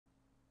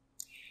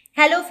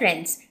Hello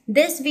friends,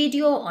 this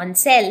video on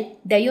Cell,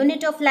 the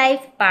Unit of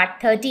Life,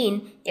 Part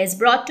 13 is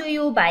brought to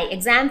you by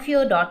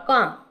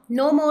examfear.com.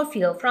 No more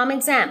fear from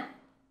exam.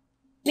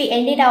 We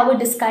ended our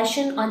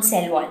discussion on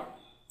cell wall.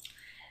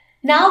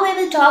 Now we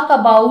will talk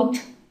about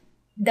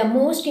the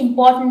most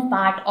important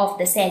part of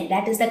the cell,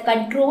 that is the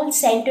control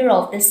center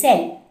of the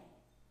cell.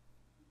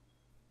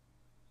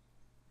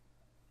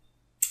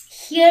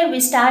 Here we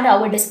start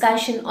our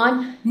discussion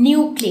on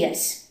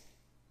nucleus.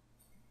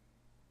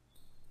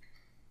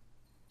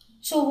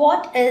 So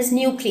what is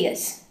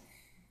nucleus?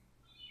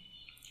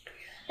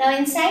 Now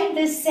inside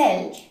this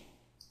cell,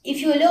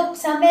 if you look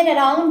somewhere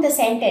around the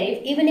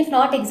center, even if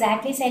not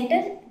exactly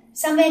center,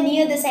 somewhere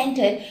near the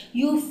center,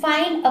 you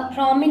find a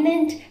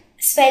prominent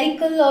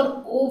spherical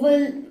or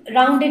oval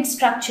rounded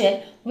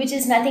structure which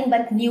is nothing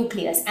but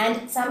nucleus,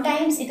 and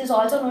sometimes it is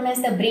also known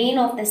as the brain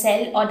of the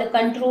cell or the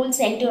control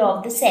center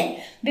of the cell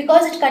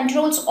because it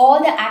controls all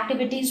the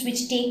activities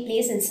which take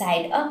place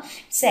inside a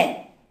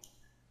cell.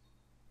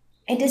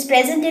 It is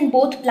present in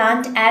both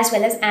plant as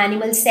well as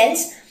animal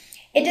cells.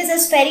 It is a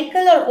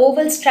spherical or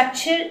oval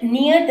structure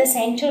near the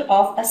center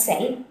of a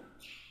cell.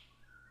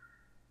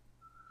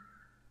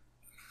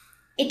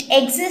 It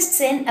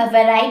exists in a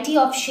variety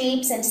of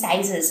shapes and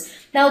sizes.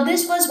 Now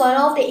this was one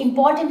of the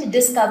important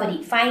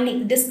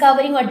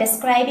discovering or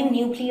describing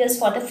nucleus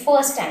for the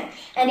first time,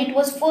 and it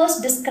was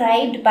first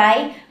described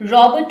by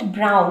Robert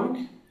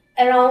Brown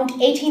around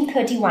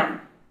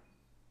 1831.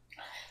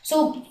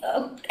 So,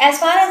 as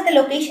far as the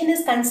location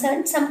is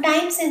concerned,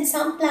 sometimes in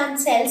some plant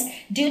cells,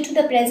 due to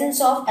the presence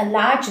of a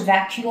large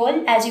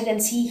vacuole, as you can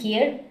see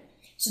here.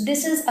 So,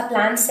 this is a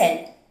plant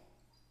cell,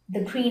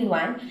 the green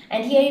one,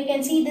 and here you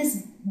can see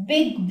this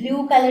big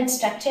blue colored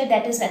structure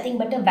that is nothing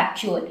but a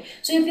vacuole.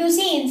 So, if you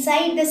see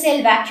inside the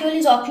cell, vacuole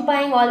is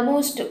occupying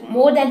almost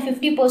more than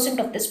 50%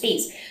 of the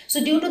space.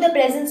 So, due to the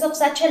presence of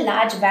such a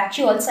large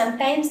vacuole,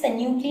 sometimes the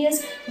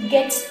nucleus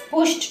gets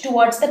pushed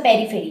towards the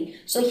periphery.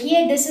 So,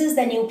 here this is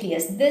the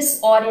nucleus. This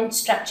orange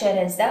structure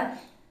is the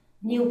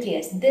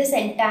nucleus. This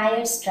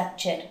entire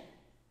structure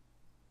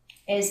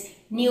is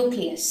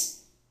nucleus.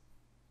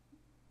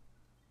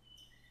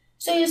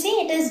 So you see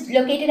it is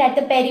located at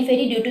the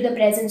periphery due to the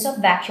presence of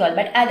vacuole,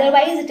 but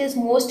otherwise it is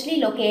mostly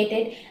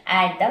located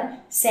at the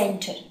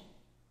center.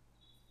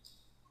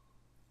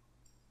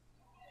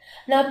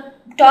 Now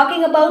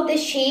talking about the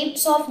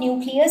shapes of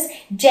nucleus,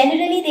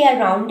 generally they are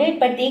rounded,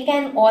 but they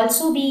can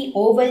also be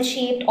oval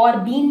shaped or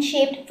bean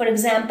shaped. For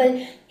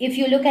example, if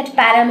you look at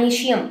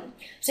paramecium.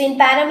 So in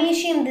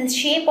paramecium, the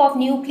shape of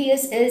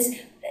nucleus is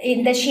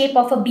in the shape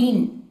of a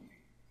bean.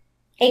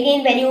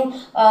 Again, when you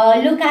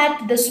look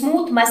at the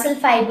smooth muscle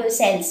fiber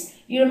cells,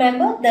 you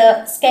remember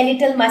the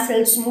skeletal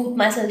muscles, smooth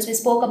muscles, we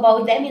spoke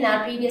about them in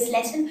our previous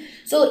lesson.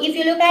 So, if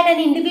you look at an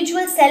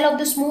individual cell of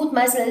the smooth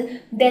muscle,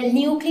 the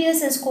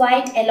nucleus is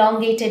quite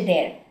elongated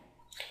there.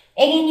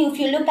 Again, if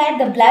you look at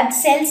the blood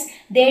cells,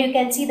 there you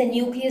can see the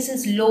nucleus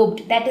is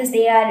lobed, that is,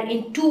 they are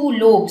in two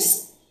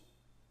lobes.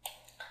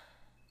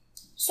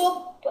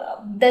 So,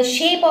 the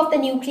shape of the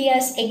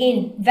nucleus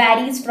again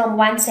varies from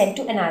one cell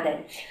to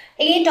another.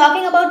 Again,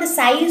 talking about the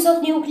size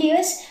of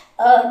nucleus,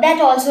 that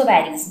also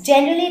varies.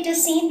 Generally, it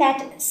is seen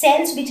that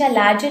cells which are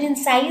larger in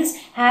size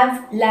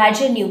have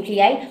larger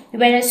nuclei,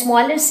 whereas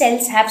smaller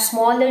cells have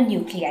smaller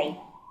nuclei.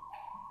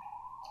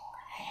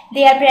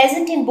 They are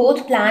present in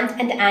both plant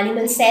and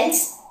animal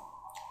cells.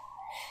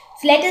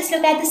 So let us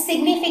look at the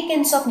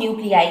significance of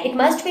nuclei. It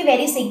must be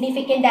very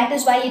significant. That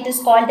is why it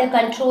is called the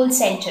control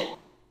center.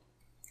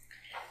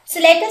 So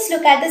let us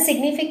look at the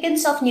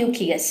significance of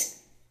nucleus.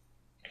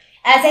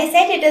 As I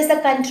said, it is the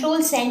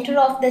control center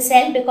of the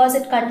cell because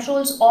it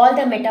controls all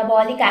the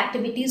metabolic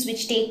activities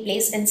which take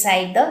place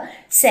inside the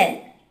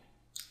cell.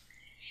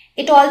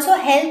 It also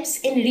helps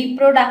in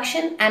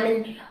reproduction.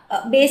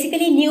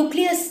 Basically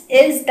nucleus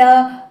is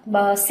the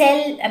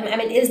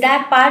is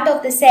that part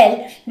of the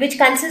cell which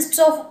consists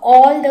of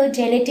all the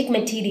genetic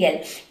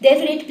material.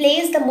 Therefore, it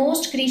plays the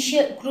most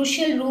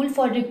crucial role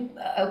for the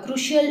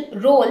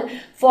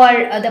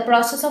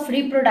process of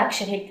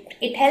reproduction.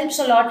 It helps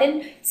a lot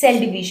in cell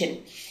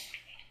division.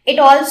 It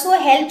also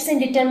helps in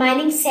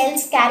determining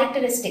cells'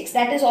 characteristics.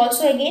 That is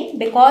also again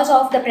because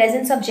of the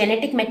presence of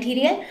genetic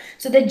material.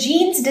 So the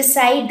genes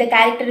decide the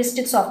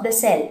characteristics of the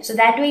cell. So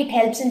that way it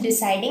helps in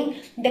deciding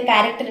the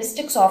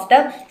characteristics of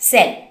the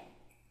cell.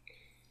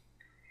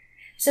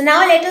 So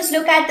now let us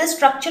look at the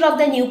structure of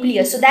the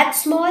nucleus. So that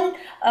small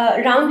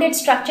rounded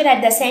structure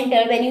at the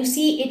center, when you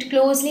see it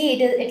closely,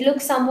 it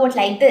looks somewhat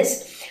like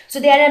this. So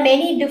there are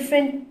many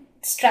different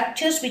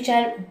structures which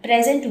are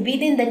present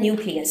within the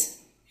nucleus.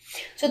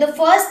 So the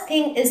first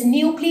thing is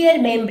nuclear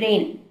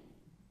membrane.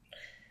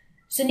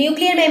 So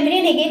nuclear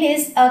membrane again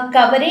is a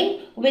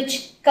covering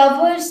which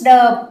covers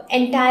the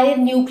entire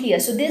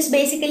nucleus. So this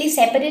basically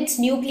separates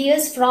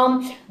nucleus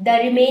from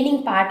the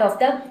remaining part of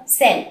the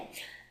cell.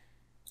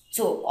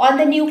 So on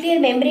the nuclear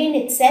membrane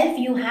itself,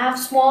 you have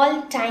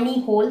small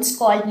tiny holes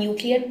called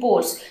nuclear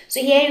pores.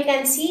 So here you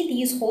can see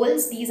these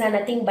holes, these are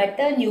nothing but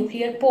the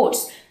nuclear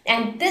pores.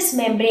 And this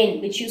membrane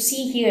which you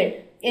see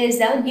here is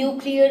the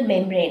nuclear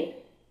membrane.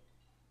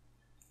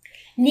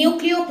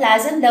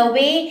 Nucleoplasm, the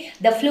way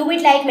the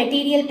fluid-like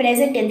material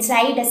present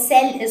inside a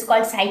cell is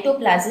called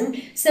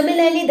cytoplasm.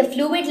 Similarly, the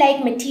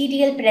fluid-like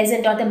material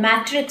present, or the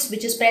matrix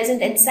which is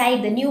present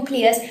inside the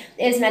nucleus,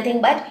 is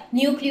nothing but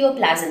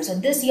nucleoplasm. So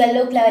this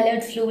yellow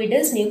colored fluid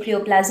is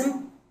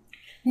nucleoplasm.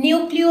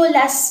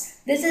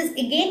 Nucleolus, this is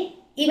again,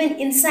 even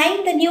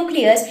inside the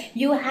nucleus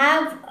you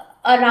have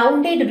a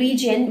rounded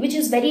region which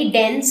is very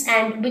dense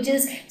and which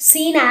is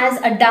seen as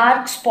a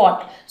dark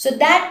spot. So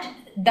that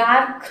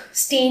dark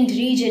stained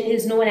region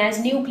is known as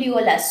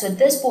nucleolus. So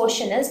this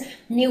portion is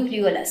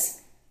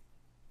nucleolus.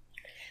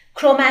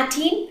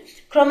 Chromatin.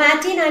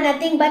 Chromatin are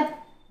nothing but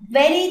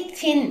very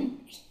thin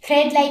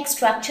thread-like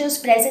structures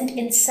present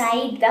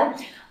inside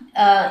the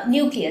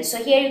nucleus. So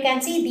here you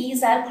can see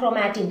these are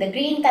chromatin, the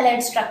green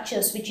colored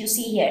structures which you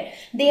see here.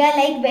 They are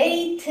like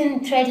very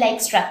thin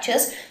thread-like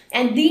structures,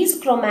 and these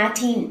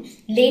chromatin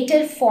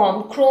later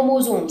form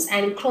chromosomes,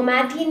 and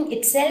chromatin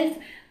itself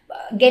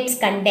gets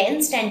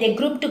condensed and they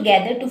group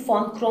together to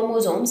form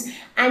chromosomes,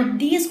 and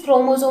these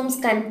chromosomes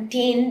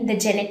contain the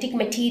genetic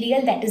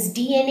material, that is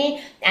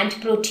DNA and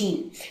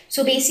protein.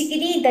 So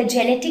basically the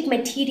genetic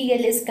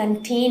material is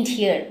contained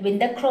here with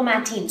the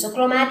chromatin. So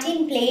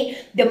chromatin play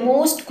the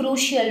most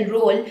crucial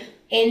role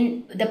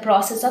in the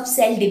process of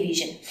cell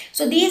division.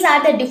 So these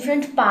are the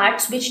different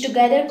parts which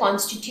together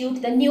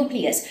constitute the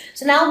nucleus.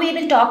 So now we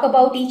will talk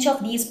about each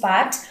of these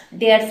parts,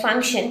 their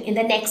function, in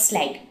the next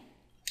slide.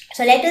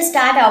 So let us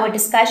start our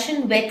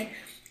discussion with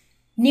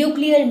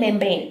nuclear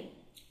membrane.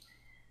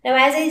 Now,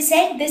 as I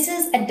said, this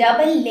is a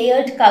double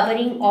layered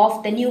covering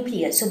of the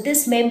nucleus. So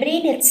this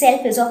membrane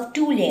itself is of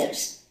two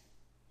layers.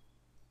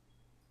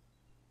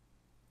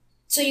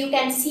 So you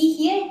can see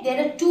here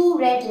there are two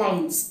red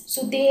lines.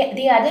 So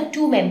they are the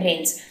two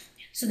membranes.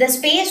 So the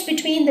space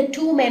between the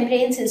two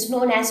membranes is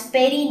known as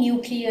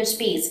perinuclear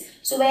space.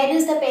 So where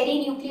is the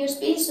perinuclear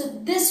space? So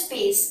this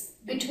space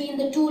between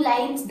the two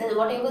lines, the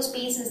whatever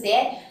space is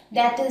there,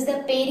 that is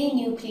the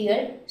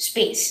perinuclear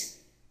space.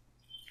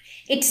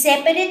 It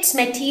separates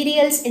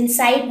materials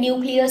inside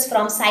nucleus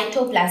from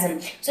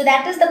cytoplasm. So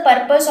that is the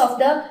purpose of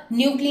the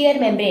nuclear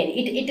membrane.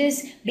 It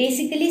is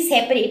basically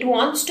separate. It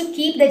wants to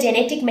keep the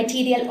genetic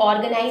material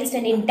organized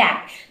and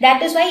intact.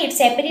 That is why it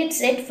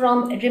separates it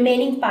from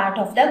remaining part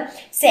of the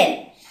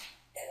cell.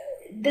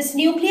 This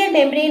nuclear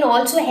membrane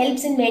also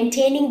helps in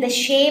maintaining the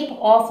shape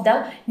of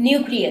the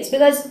nucleus,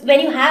 because when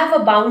you have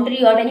a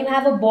boundary or when you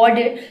have a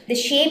border, the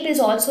shape is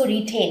also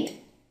retained.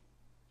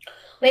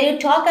 When you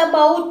talk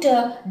about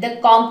the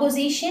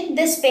composition,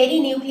 this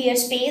perinuclear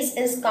space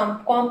is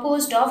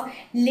composed of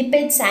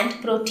lipids and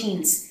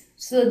proteins.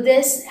 So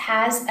this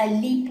has a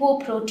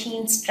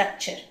lipoprotein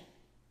structure.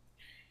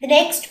 The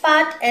next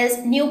part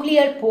is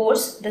nuclear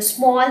pores, the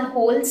small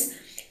holes,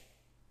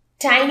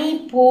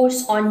 tiny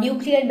pores on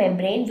nuclear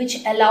membrane which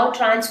allow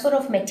transfer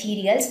of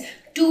materials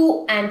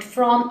to and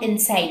from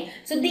inside.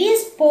 So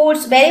these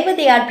pores, wherever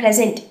they are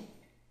present,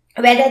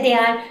 whether they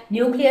are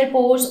nuclear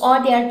pores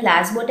or they are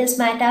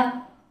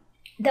plasmodesmata,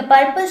 the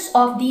purpose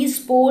of these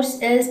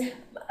pores is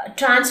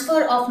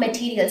transfer of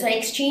materials or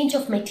exchange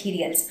of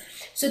materials.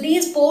 So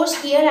these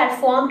pores here are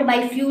formed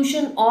by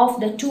fusion of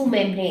the two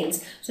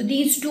membranes. So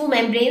these two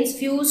membranes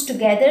fuse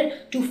together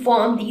to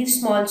form these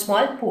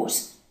small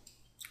pores.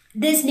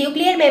 This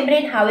nuclear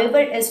membrane, however,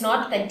 is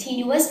not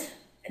continuous.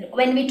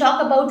 When we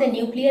talk about the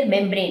nuclear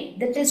membrane,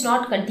 that is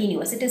not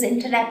continuous. It is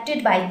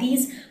interrupted by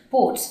these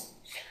pores.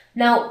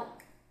 Now,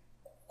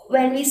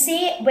 when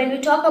we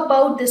talk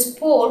about this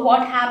pore,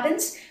 what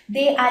happens?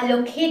 They are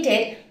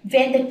located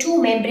when the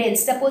two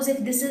membranes, suppose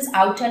if this is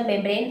outer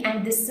membrane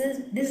and this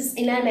is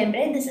inner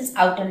membrane, this is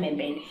outer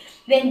membrane.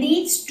 When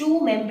these two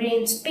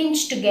membranes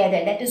pinch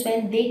together, that is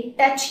when they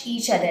touch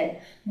each other,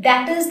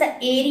 that is the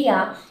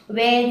area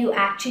where you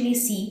actually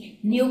see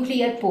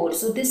nuclear pore.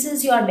 So this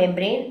is your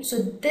membrane. So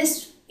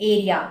this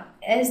area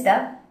is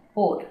the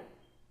pore.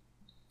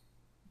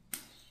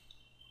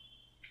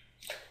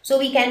 So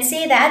we can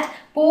say that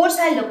pores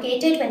are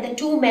located when the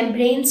two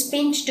membranes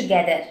pinch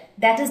together.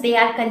 That is, they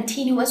are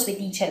continuous with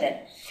each other.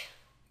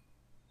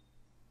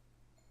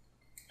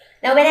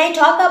 Now, when I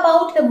talk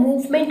about the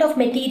movement of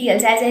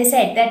materials, as I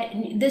said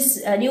that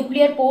this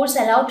nuclear pores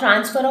allow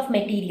transfer of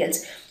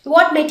materials.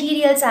 What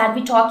materials are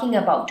we talking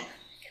about?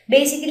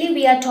 Basically,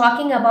 we are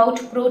talking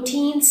about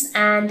proteins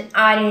and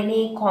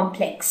RNA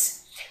complex.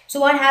 So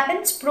what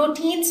happens?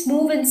 Proteins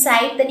move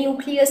inside the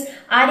nucleus.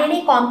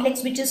 RNA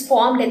complex, which is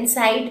formed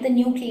inside the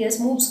nucleus,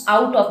 moves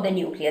out of the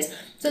nucleus.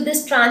 So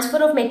this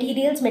transfer of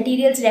materials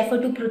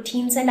refer to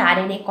proteins and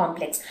RNA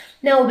complex.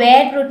 Now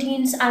where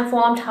proteins are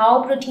formed,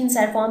 how proteins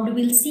are formed,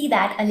 we will see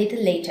that a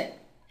little later.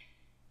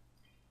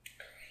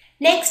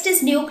 Next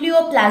is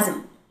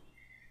nucleoplasm.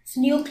 So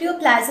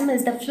nucleoplasm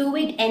is the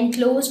fluid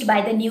enclosed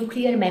by the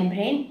nuclear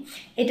membrane.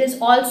 It is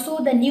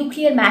also the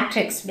nuclear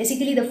matrix,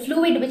 basically the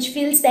fluid which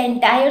fills the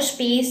entire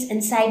space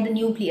inside the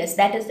nucleus,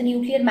 that is the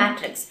nuclear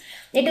matrix.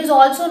 It is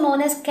also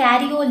known as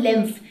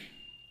karyolymph.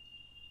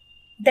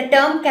 The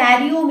term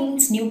karyo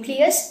means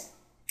nucleus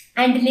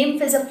and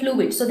lymph is a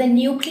fluid. So the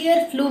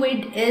nuclear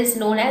fluid is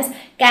known as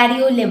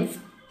karyolymph.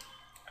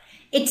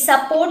 It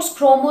supports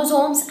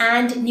chromosomes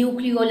and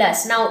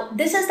nucleolus. Now,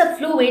 this is the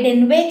fluid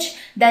in which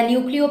the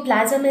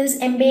nucleoplasm is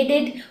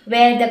embedded,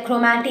 where the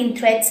chromatin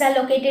threads are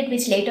located,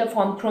 which later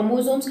form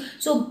chromosomes.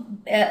 So,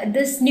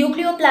 this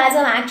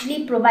nucleoplasm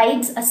actually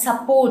provides a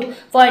support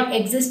for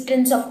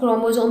existence of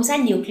chromosomes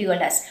and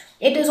nucleolus.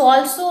 It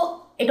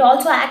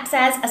also acts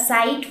as a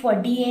site for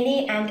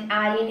DNA and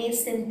RNA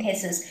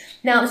synthesis.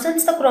 Now,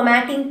 since the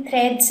chromatin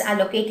threads are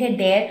located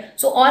there,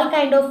 so all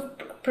kind of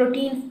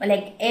protein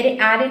like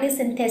RNA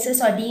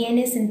synthesis or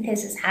DNA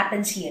synthesis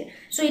happens here.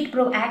 So it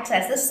acts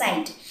as a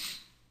site.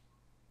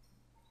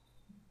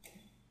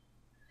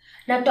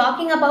 Now,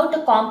 talking about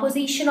the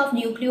composition of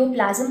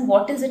nucleoplasm,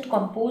 what is it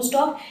composed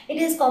of? It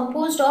is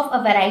composed of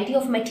a variety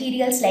of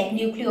materials like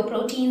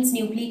nucleoproteins,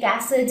 nucleic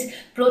acids,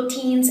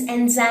 proteins,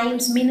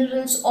 enzymes,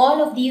 minerals.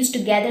 All of these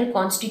together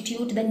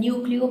constitute the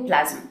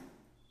nucleoplasm.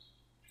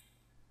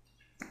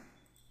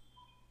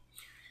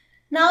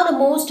 Now, the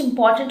most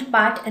important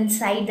part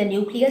inside the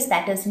nucleus,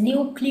 that is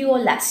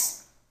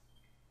nucleolus.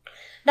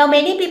 Now,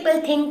 many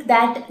people think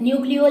that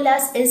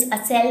nucleolus is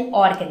a cell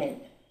organelle,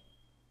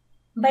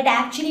 but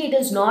actually it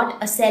is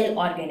not a cell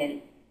organelle.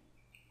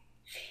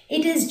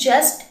 It is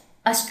just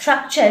a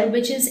structure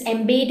which is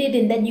embedded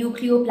in the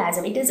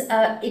nucleoplasm. It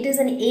is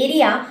an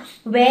area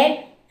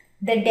where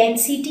the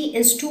density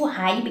is too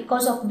high,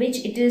 because of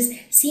which it is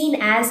seen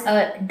as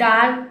a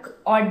dark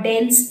or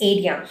dense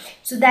area.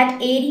 So that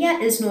area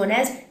is known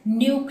as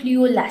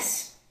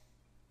nucleolus.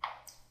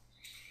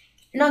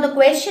 Now the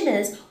question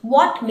is,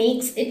 what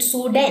makes it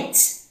so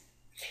dense?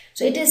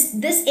 So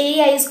this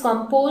area is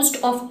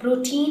composed of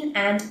protein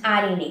and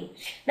RNA.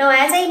 Now,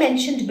 as I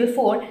mentioned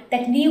before,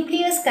 that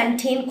nucleus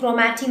contain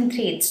chromatin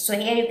threads. So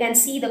here you can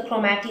see the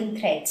chromatin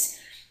threads.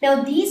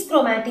 Now, these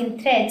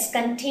chromatin threads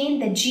contain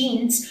the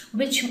genes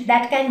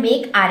that can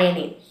make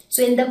RNA.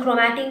 So in the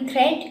chromatin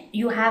thread,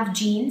 you have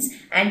genes,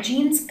 and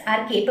genes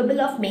are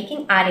capable of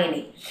making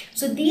RNA.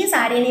 So these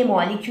RNA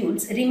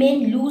molecules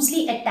remain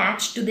loosely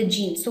attached to the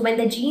genes. So when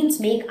the genes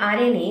make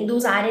RNA,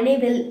 those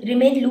RNA will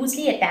remain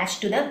loosely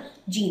attached to the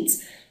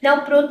genes.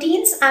 Now,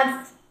 proteins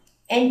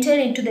enter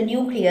into the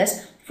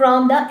nucleus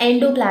from the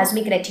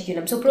endoplasmic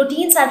reticulum. So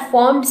proteins are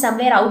formed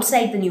somewhere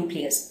outside the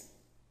nucleus.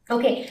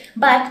 Okay,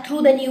 but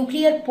through the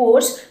nuclear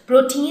pores,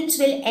 proteins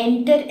will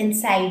enter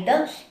inside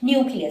the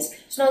nucleus.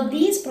 So now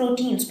these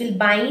proteins will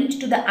bind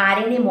to the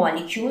RNA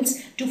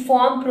molecules to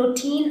form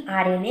protein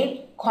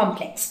RNA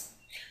complex.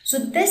 So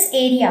this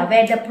area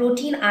where the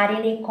protein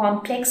RNA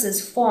complex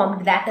is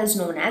formed, that is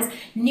known as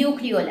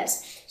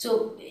nucleolus.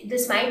 So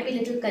this might be a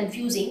little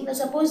confusing. Now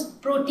suppose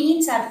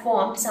proteins are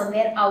formed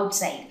somewhere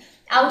outside.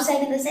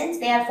 Outside in the sense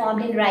they are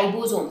formed in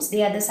ribosomes.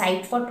 They are the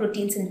site for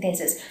protein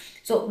synthesis.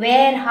 So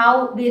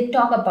how, we'll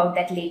talk about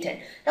that later.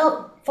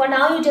 Now, for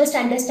now you just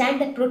understand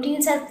that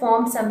proteins are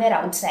formed somewhere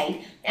outside,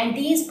 and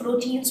these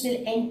proteins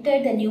will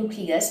enter the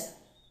nucleus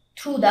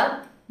through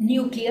the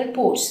nuclear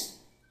pores.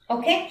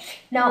 Okay.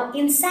 Now,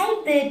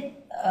 inside the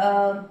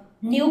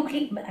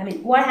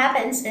what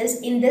happens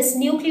is, in this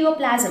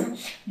nucleoplasm,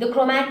 the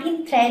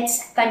chromatin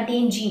threads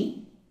contain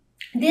gene.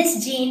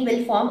 This gene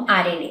will form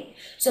RNA.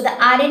 So the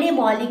RNA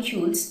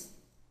molecules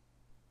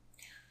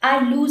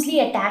are loosely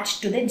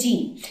attached to the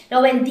gene.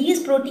 Now, when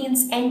these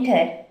proteins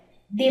enter,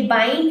 they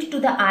bind to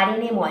the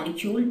RNA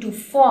molecule to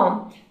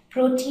form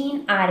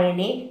protein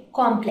RNA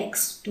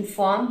complex.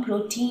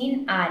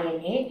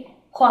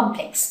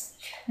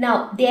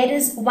 Now, there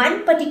is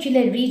one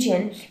particular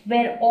region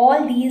where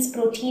all these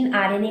protein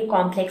RNA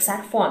complex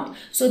are formed.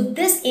 So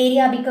this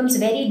area becomes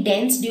very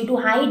dense due to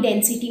high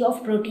density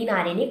of protein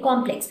RNA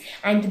complex,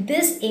 and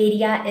this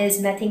area is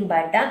nothing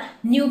but the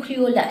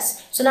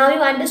nucleolus. So now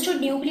you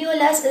understood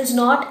nucleolus is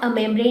not a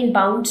membrane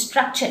bound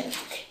structure.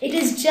 It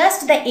is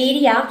just the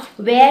area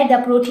where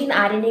the protein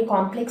RNA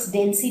complex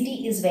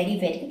density is very,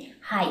 very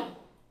high.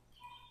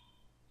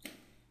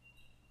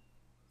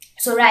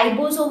 So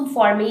ribosome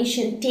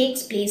formation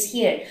takes place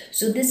here.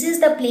 So this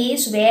is the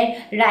place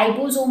where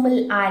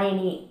ribosomal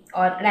RNA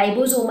or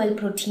ribosomal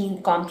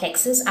protein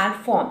complexes are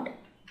formed.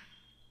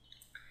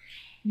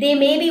 They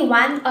may be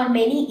one or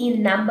many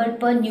in number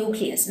per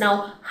nucleus.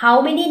 Now,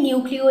 how many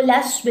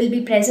nucleolus will be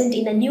present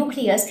in a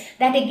nucleus?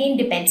 That again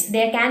depends.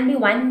 There can be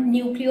one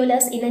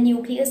nucleolus in a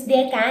nucleus.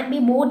 There can be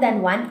more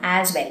than one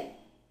as well.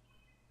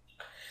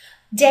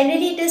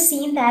 Generally, it is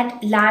seen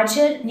that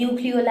larger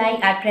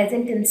nucleoli are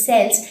present in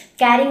cells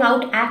carrying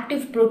out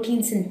active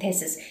protein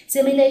synthesis.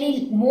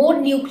 Similarly, more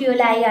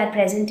nucleoli are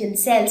present in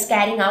cells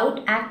carrying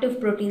out active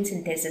protein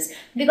synthesis.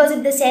 Because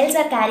if the cells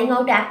are carrying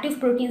out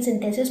active protein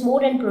synthesis,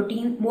 more and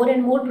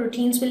more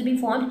proteins will be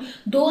formed.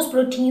 Those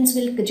proteins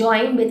will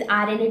join with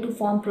RNA to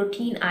form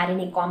protein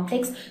RNA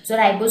complex. So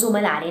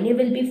ribosomal RNA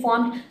will be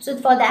formed. So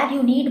for that,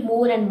 you need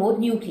more and more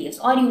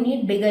nucleus, or you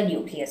need bigger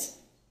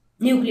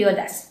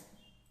nucleolus.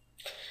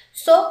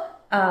 So,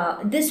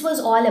 this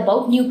was all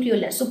about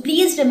nucleolus. So,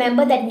 please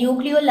remember that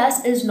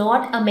nucleolus is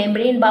not a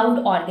membrane-bound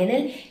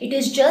organelle. It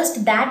is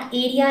just that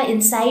area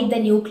inside the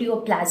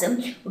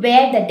nucleoplasm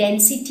where the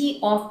density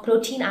of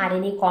protein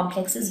RNA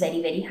complex is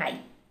very, very high.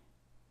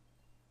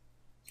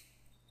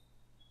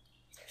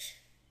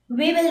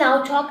 We will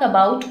now talk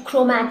about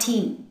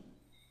chromatin.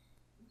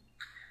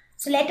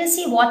 So let us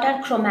see what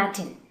are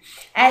chromatin.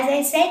 As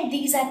I said,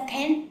 these are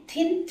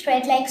thin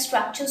thread-like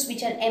structures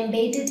which are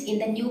embedded in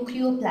the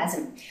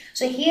nucleoplasm.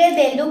 So here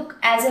they look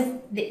as if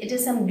it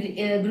is some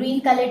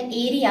green colored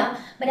area,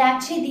 but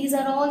actually these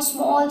are all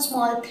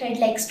small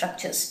thread-like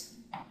structures.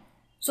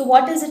 So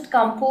what is it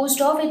composed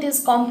of? It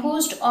is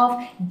composed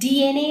of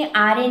DNA,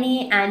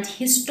 RNA and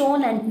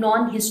histone and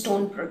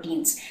non-histone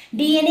proteins.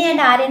 DNA and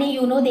RNA,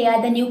 you know, they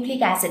are the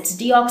nucleic acids,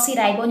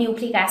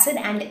 deoxyribonucleic acid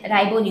and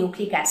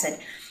ribonucleic acid.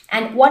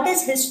 And what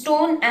is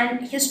histone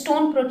and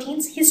histone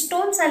proteins?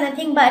 Histones are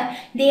nothing but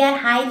they are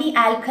highly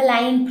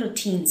alkaline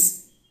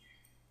proteins.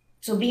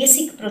 So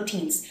basic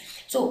proteins.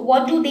 So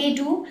what do?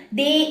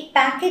 They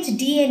package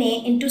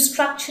DNA into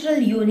structural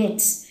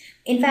units.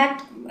 In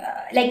fact,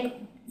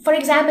 for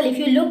example, if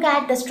you look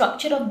at the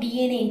structure of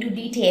DNA into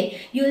detail,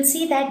 you will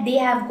see that they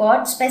have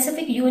got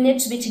specific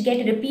units which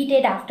get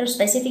repeated after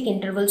specific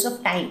intervals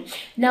of time.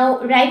 Now,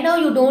 right now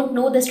you don't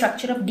know the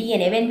structure of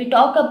DNA. When we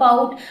talk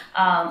about,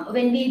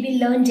 when we will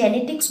learn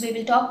genetics, we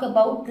will talk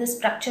about the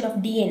structure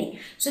of DNA.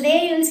 So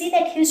there you will see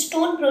that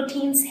histone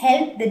proteins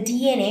help the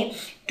DNA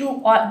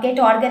to get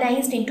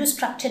organized into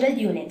structural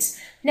units.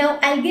 Now,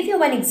 I'll give you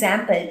one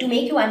example to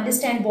make you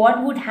understand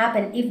what would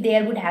happen if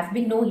there would have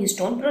been no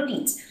histone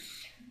proteins.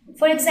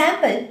 For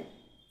example,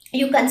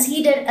 you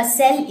consider a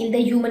cell in the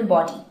human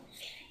body.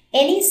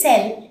 Any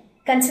cell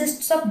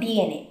consists of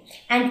DNA,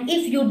 and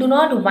if you do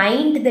not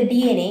wind the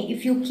DNA,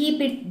 if you keep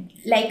it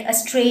like a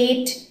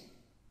straight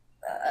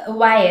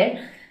wire,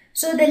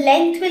 so the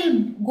length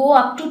will go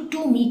up to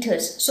 2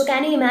 meters. So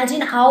can you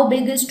imagine how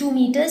big is 2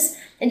 meters?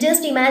 And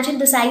just imagine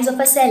the size of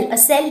a cell. A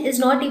cell is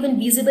not even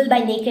visible by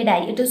naked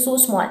eye. It is so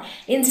small.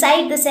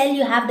 Inside the cell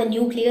you have the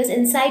nucleus.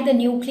 Inside the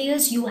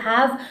nucleus you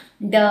have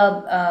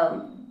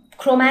the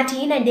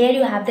chromatin, and there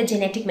you have the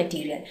genetic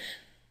material.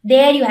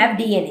 There you have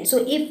DNA.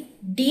 So if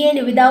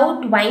DNA,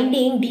 without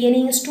winding,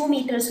 DNA is 2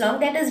 meters long,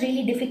 that is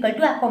really difficult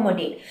to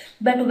accommodate.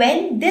 But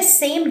when this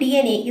same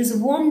DNA is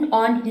wound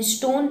on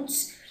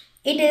histones,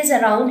 it is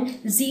around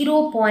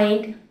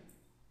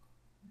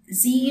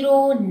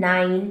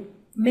 0.09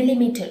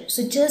 millimeter.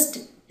 So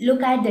just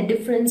look at the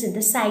difference in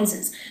the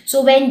sizes.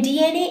 So when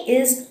DNA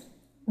is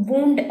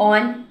wound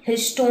on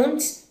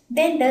histones,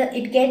 then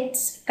it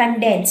gets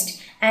condensed,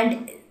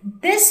 and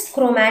this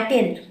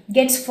chromatin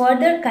gets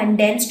further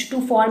condensed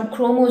to form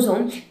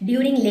chromosome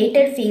during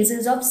later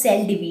phases of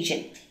cell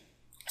division.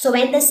 So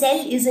when the cell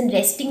is in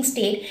resting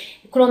state,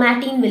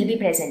 chromatin will be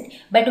present.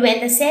 But when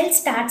the cell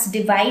starts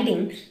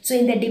dividing, so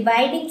in the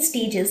dividing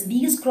stages,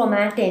 these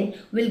chromatin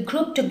will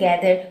group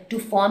together to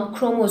form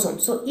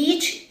chromosomes. So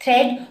each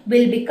thread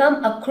will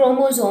become a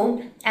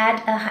chromosome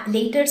at a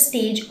later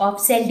stage of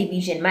cell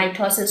division,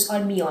 mitosis or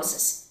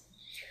meiosis.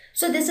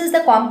 So this is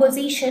the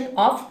composition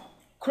of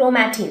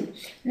chromatin.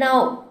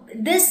 Now,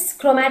 this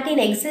chromatin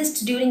exists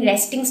during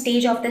resting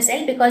stage of the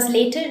cell, because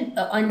later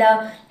on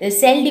the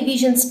cell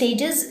division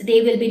stages,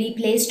 they will be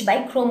replaced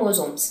by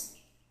chromosomes.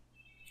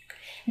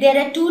 There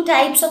are two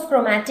types of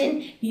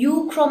chromatin,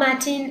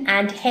 euchromatin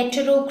and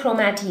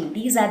heterochromatin.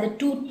 These are the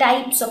two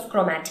types of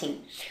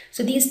chromatin.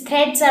 So these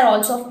threads are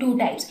also of two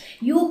types.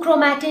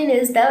 Euchromatin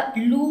is the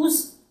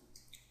loose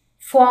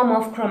form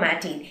of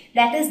chromatin,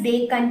 that is,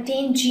 they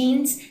contain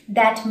genes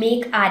that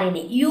make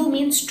RNA. U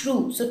means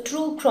true, so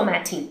true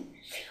chromatin.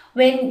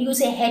 When you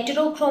say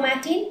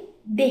heterochromatin,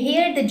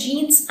 here the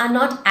genes are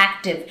not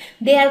active,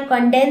 they are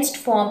condensed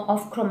form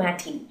of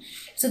chromatin.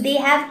 So they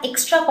have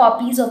extra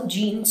copies of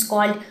genes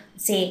called,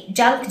 say,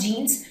 junk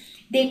genes.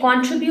 They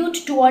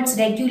contribute towards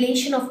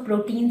regulation of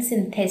protein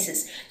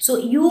synthesis. So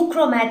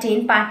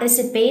euchromatin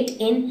participate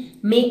in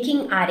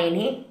making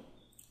RNA.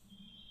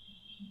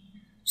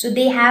 So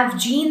they have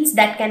genes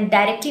that can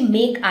directly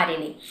make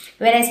RNA,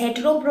 whereas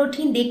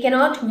heteroprotein, they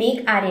cannot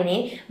make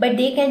RNA, but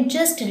they can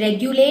just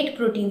regulate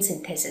protein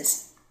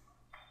synthesis.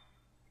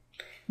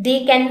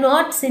 They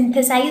cannot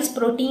synthesize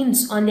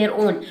proteins on their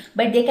own,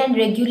 but they can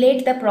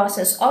regulate the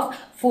process of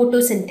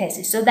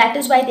photosynthesis. So that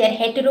is why they are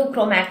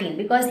heterochromatin,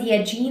 because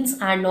their genes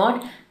are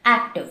not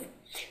active.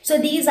 So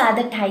these are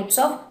the types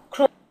of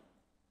chromatin.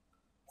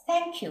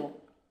 Thank you.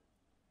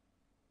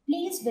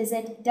 Please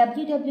visit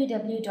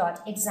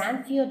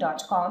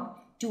www.examfear.com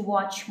to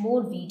watch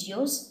more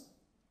videos,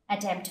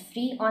 attempt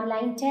free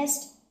online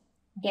test,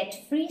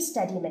 get free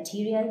study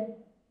material,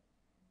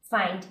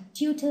 find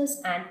tutors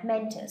and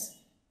mentors.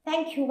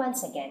 Thank you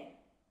once again.